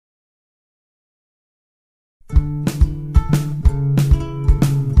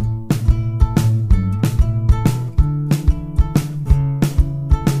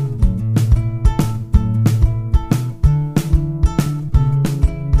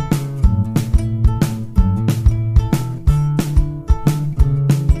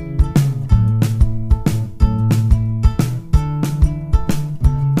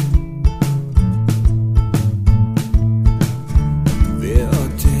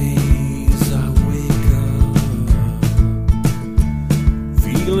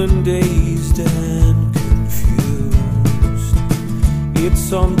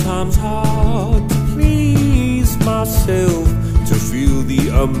sometimes hard to please myself, to feel the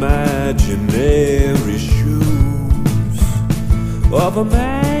imaginary shoes of a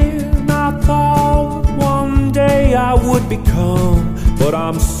man I thought one day I would become. But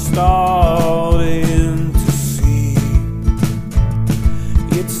I'm starting to see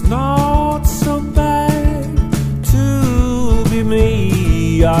it's not so bad to be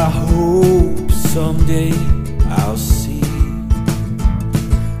me. I hope someday I'll see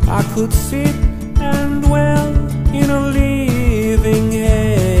I could sit and dwell in a living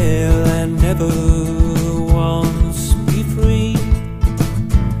hell and never once be free.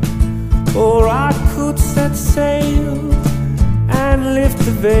 Or I could set sail and lift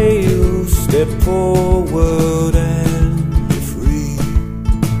the veil, step forward and be free.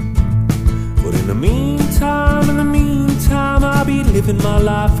 But in the meantime, I'll be living my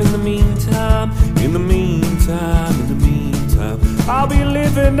life. In the meantime, I'll be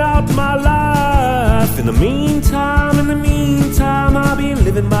living out my life. In the meantime, I'll be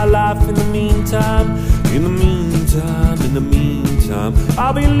living my life. In the meantime,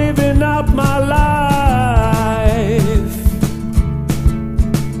 I'll be living out my life.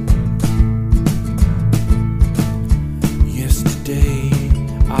 Yesterday,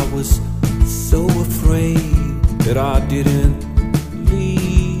 I was so afraid that I didn't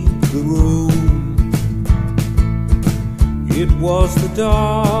leave the room. It was the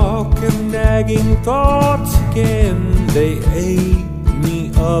dark and nagging thoughts again. They ate me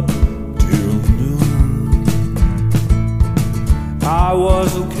up till noon. I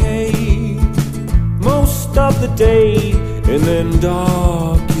was okay most of the day, and then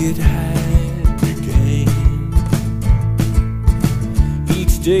dark it had begun.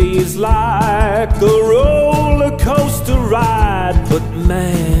 Each day is like a roller coaster ride, but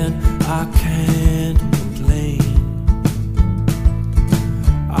man, I can't complain.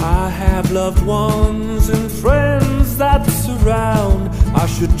 I have loved ones and friends that surround. I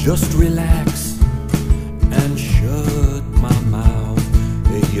should just relax and shut my mouth.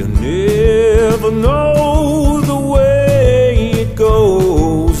 You never know the way it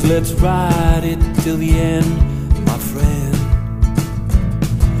goes. Let's ride it till the end, my friend.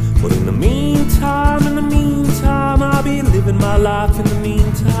 But in the meantime, I'll be living my life. In the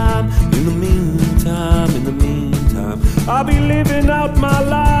meantime, I'll be living out my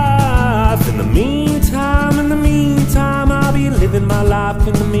life. In the meantime, I'll be living my life.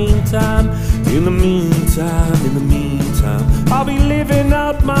 In the meantime, I'll be living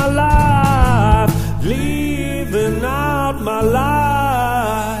out my life. Living out my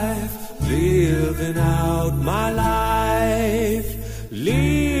life. Living out my life.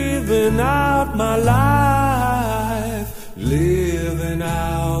 Living out my life. Living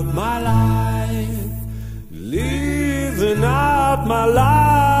out my life. Living out my life.